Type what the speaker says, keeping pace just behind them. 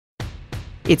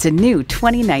It's a new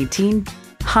 2019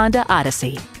 Honda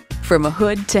Odyssey. From a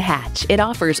hood to hatch, it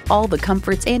offers all the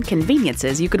comforts and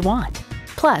conveniences you could want.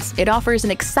 Plus, it offers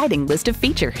an exciting list of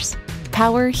features.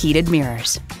 Power heated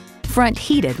mirrors, front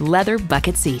heated leather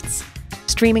bucket seats,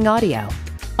 streaming audio,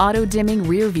 auto dimming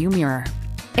rear view mirror,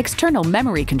 external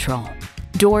memory control,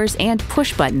 doors and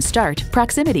push button start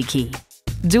proximity key,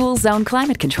 dual zone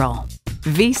climate control,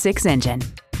 V6 engine,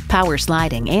 power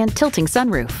sliding and tilting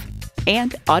sunroof,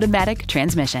 and automatic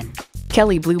transmission.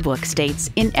 Kelley Blue Book states,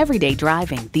 in everyday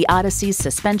driving, the Odyssey's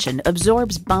suspension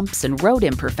absorbs bumps and road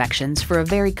imperfections for a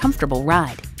very comfortable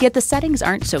ride, yet the settings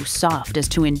aren't so soft as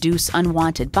to induce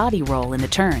unwanted body roll in the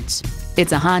turns.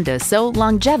 It's a Honda, so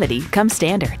longevity comes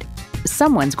standard.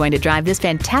 Someone's going to drive this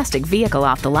fantastic vehicle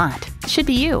off the lot. Should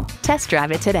be you. Test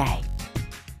drive it today.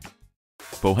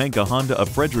 Pohanka Honda of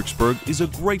Fredericksburg is a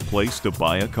great place to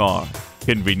buy a car.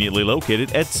 Conveniently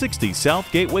located at 60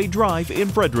 South Gateway Drive in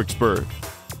Fredericksburg.